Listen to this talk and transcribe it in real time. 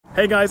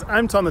Hey guys,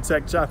 I'm Tom the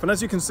Tech Chap, and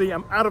as you can see,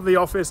 I'm out of the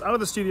office, out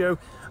of the studio,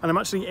 and I'm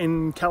actually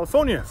in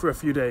California for a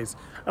few days.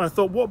 And I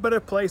thought, what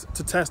better place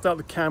to test out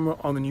the camera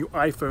on the new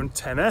iPhone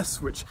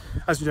XS, which,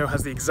 as you know,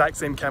 has the exact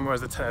same camera as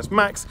the XS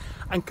Max,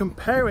 and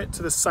compare it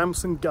to the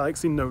Samsung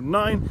Galaxy Note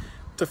 9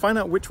 to find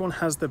out which one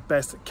has the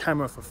best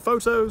camera for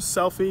photos,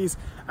 selfies,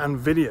 and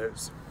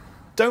videos.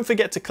 Don't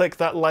forget to click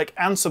that like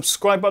and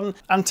subscribe button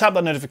and tap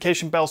that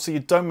notification bell so you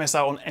don't miss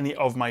out on any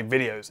of my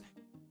videos.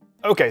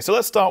 Okay, so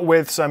let's start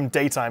with some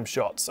daytime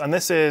shots, and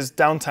this is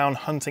downtown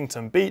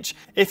Huntington Beach.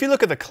 If you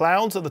look at the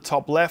clouds at the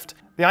top left,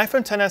 the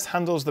iPhone XS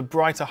handles the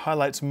brighter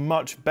highlights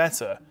much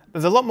better.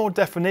 There's a lot more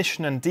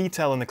definition and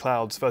detail in the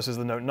clouds versus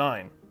the Note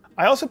 9.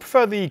 I also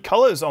prefer the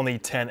colors on the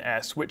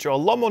XS, which are a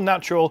lot more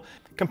natural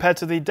compared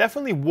to the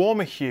definitely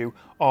warmer hue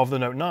of the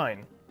Note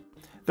 9.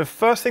 The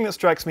first thing that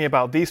strikes me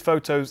about these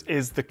photos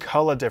is the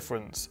color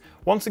difference.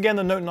 Once again,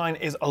 the Note 9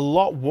 is a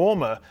lot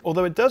warmer,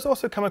 although it does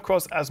also come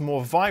across as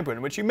more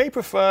vibrant, which you may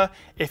prefer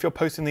if you're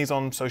posting these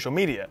on social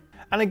media.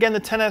 And again, the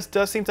XS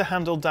does seem to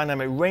handle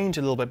dynamic range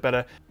a little bit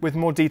better with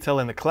more detail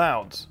in the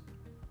clouds.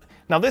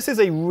 Now this is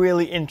a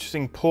really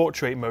interesting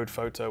portrait mode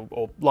photo,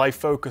 or live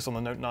focus on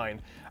the Note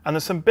 9, and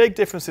there's some big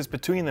differences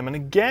between them, and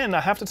again,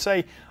 I have to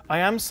say, I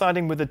am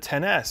siding with the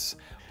XS.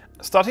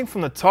 Starting from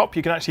the top,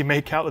 you can actually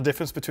make out the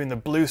difference between the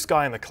blue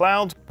sky and the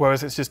clouds,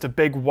 whereas it's just a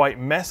big white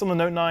mess on the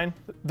Note 9.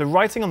 The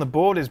writing on the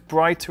board is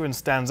brighter and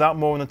stands out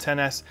more on the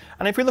XS,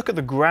 and if we look at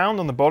the ground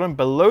on the bottom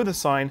below the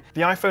sign,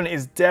 the iPhone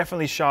is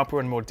definitely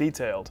sharper and more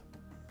detailed.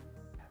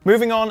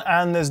 Moving on,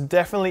 and there's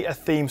definitely a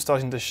theme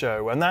starting to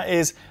show, and that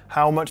is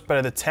how much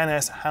better the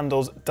XS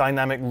handles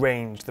dynamic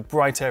range, the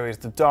bright areas,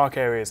 the dark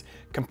areas,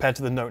 compared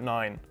to the Note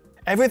 9.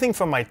 Everything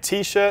from my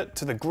t-shirt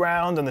to the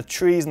ground and the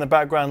trees in the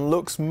background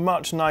looks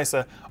much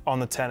nicer on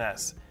the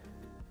XS.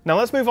 Now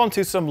let's move on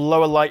to some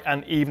lower light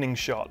and evening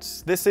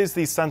shots. This is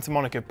the Santa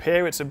Monica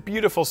Pier. It's a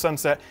beautiful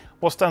sunset.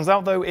 What stands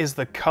out though is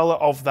the color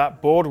of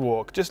that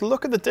boardwalk. Just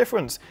look at the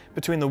difference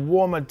between the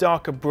warmer,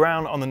 darker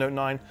brown on the Note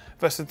 9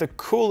 versus the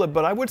cooler,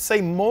 but I would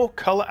say more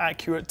color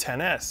accurate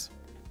XS.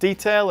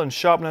 Detail and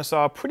sharpness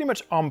are pretty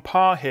much on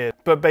par here,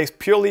 but based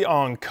purely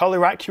on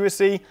color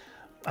accuracy,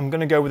 I'm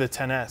gonna go with the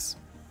XS.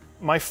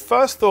 My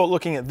first thought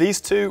looking at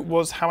these two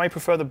was how I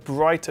prefer the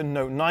brighter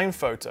Note 9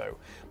 photo.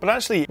 But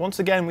actually, once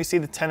again, we see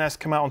the XS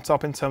come out on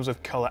top in terms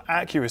of color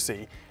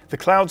accuracy. The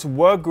clouds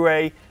were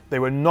gray, they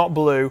were not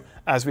blue,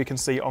 as we can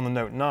see on the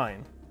Note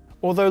 9.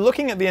 Although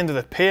looking at the end of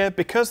the pier,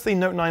 because the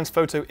Note 9's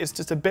photo is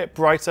just a bit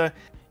brighter,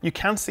 you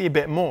can see a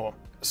bit more.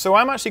 So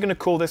I'm actually going to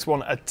call this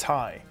one a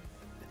tie.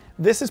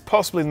 This is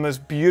possibly the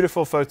most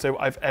beautiful photo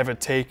I've ever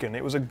taken.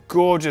 It was a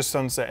gorgeous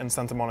sunset in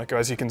Santa Monica,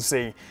 as you can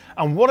see.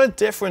 And what a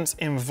difference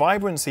in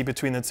vibrancy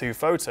between the two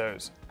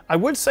photos. I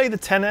would say the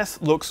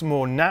XS looks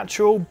more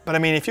natural, but I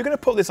mean, if you're going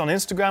to put this on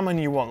Instagram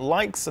and you want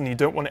likes and you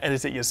don't want to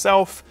edit it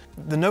yourself,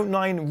 the Note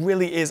 9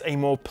 really is a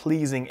more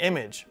pleasing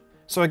image.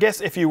 So I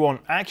guess if you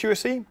want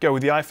accuracy, go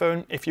with the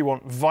iPhone. If you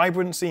want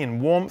vibrancy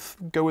and warmth,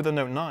 go with the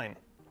Note 9.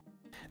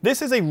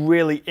 This is a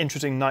really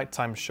interesting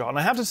nighttime shot, and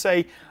I have to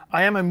say,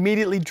 I am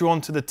immediately drawn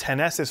to the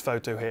XS's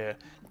photo here.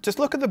 Just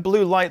look at the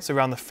blue lights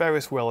around the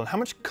Ferris wheel and how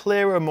much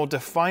clearer and more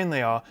defined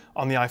they are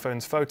on the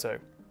iPhone's photo.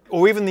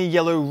 Or even the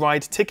yellow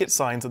ride ticket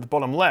signs at the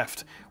bottom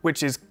left,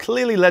 which is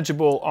clearly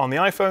legible on the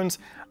iPhones,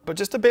 but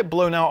just a bit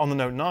blown out on the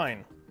Note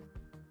 9.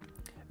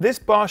 This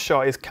bar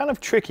shot is kind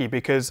of tricky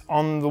because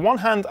on the one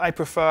hand, I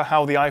prefer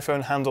how the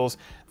iPhone handles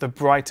the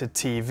brighter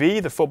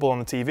TV, the football on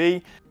the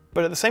TV,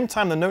 but at the same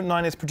time, the Note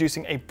 9 is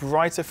producing a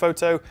brighter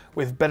photo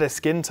with better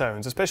skin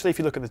tones, especially if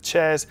you look at the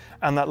chairs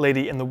and that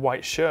lady in the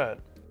white shirt.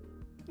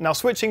 Now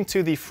switching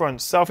to the front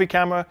selfie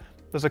camera,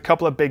 there's a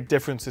couple of big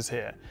differences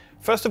here.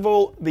 First of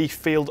all, the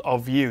field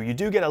of view. You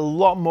do get a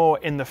lot more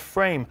in the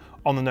frame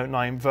on the Note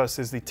 9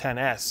 versus the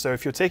XS. So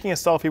if you're taking a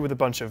selfie with a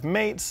bunch of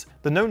mates,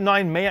 the Note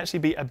 9 may actually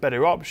be a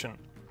better option.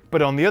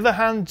 But on the other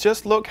hand,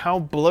 just look how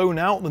blown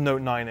out the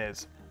Note 9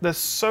 is. There's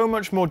so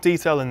much more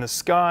detail in the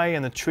sky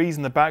and the trees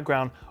in the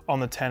background on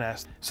the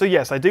XS. So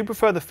yes, I do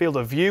prefer the field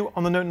of view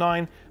on the Note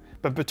 9,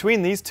 but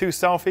between these two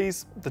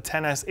selfies, the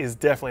XS is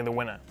definitely the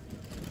winner.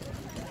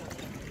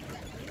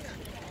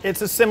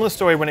 It's a similar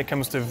story when it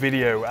comes to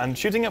video, and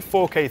shooting at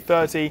 4K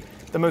 30,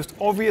 the most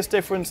obvious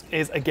difference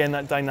is again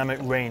that dynamic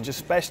range,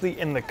 especially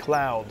in the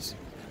clouds.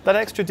 That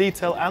extra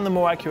detail and the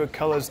more accurate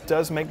colors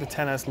does make the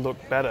XS look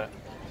better.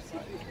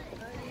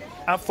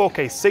 At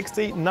 4K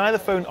 60, neither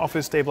phone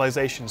offers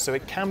stabilization, so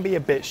it can be a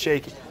bit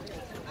shaky.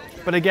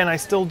 But again, I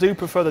still do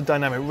prefer the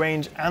dynamic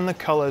range and the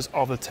colors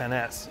of the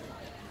XS.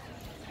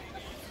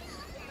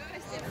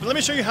 But let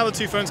me show you how the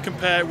two phones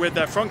compare with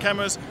their front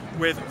cameras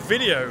with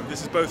video.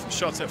 This is both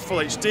shot at Full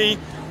HD,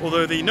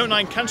 although the Note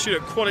 9 can shoot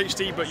at Quad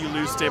HD, but you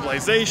lose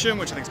stabilization,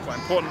 which I think is quite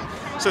important.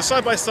 So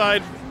side by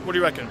side, what do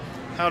you reckon?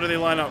 How do they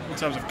line up in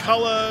terms of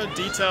color,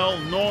 detail,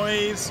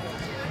 noise?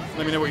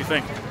 Let me know what you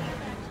think.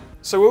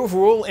 So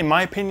overall, in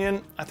my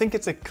opinion, I think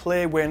it's a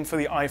clear win for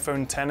the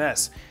iPhone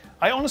XS.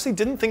 I honestly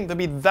didn't think there'd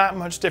be that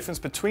much difference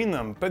between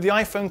them, but the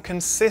iPhone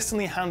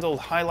consistently handled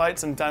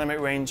highlights and dynamic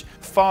range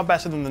far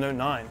better than the Note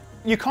 9.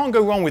 you can't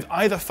go wrong with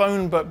either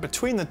phone, but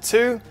between the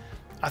two,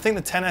 I think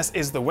the XS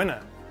is the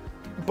winner.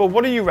 But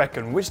what do you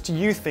reckon? Which do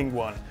you think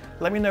won?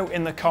 Let me know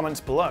in the comments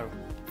below.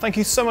 Thank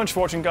you so much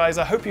for watching, guys.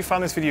 I hope you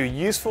found this video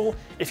useful.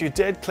 If you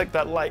did, click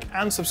that like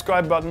and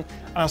subscribe button,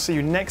 and I'll see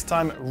you next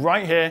time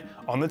right here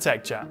on the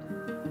Tech Chat.